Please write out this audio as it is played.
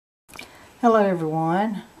Hello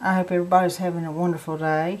everyone, I hope everybody's having a wonderful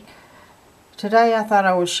day. Today I thought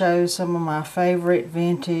I would show some of my favorite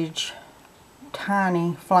vintage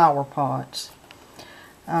tiny flower pots.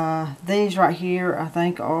 These right here I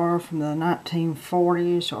think are from the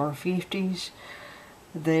 1940s or 50s.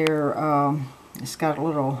 They're, it's got a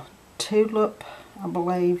little tulip, I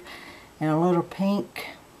believe, and a little pink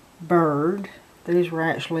bird. These were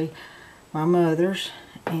actually my mother's,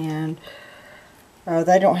 and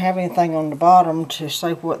they don't have anything on the bottom to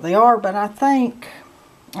say what they are, but I think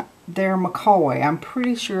they're McCoy. I'm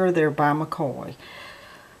pretty sure they're by McCoy.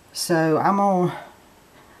 So I'm going to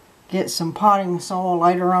get some potting soil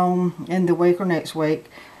later on in the week or next week,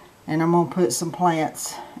 and I'm going to put some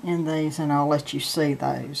plants in these and I'll let you see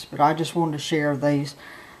those. But I just wanted to share these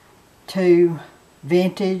two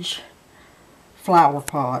vintage flower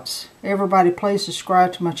pots. Everybody please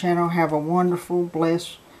subscribe to my channel. Have a wonderful,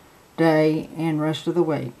 blessed day and rest of the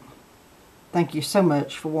week. Thank you so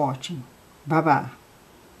much for watching. Bye-bye.